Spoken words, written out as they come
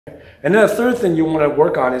And then the third thing you want to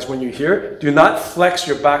work on is when you're here, do not flex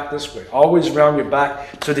your back this way. Always round your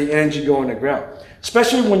back so the energy go on the ground.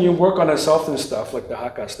 Especially when you work on the self-and stuff, like the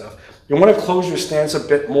haka stuff, you want to close your stance a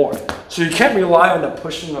bit more. So you can't rely on the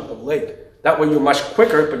pushing of the leg. That way you're much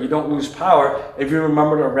quicker, but you don't lose power if you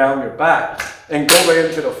remember to round your back and go right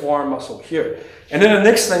into the forearm muscle here. And then the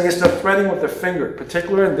next thing is the threading with the finger,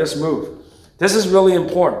 particularly in this move. This is really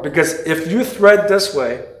important because if you thread this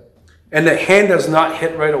way and the hand does not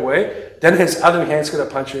hit right away, then his other hand's going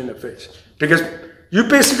to punch you in the face. Because you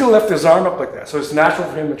basically lift his arm up like that, so it's natural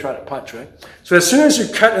for him to try to punch, right? So as soon as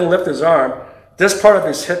you cut and lift his arm, this part of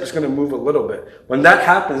his hip is going to move a little bit. When that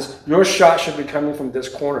happens, your shot should be coming from this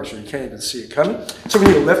corner, so you can't even see it coming. So when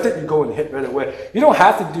you lift it, you go and hit right away. You don't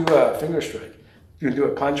have to do a finger strike. You can do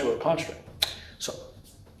a punch or a palm strike. So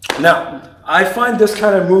now, I find this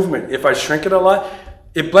kind of movement, if I shrink it a lot,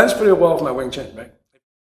 it blends pretty well with my Wing Chun, right?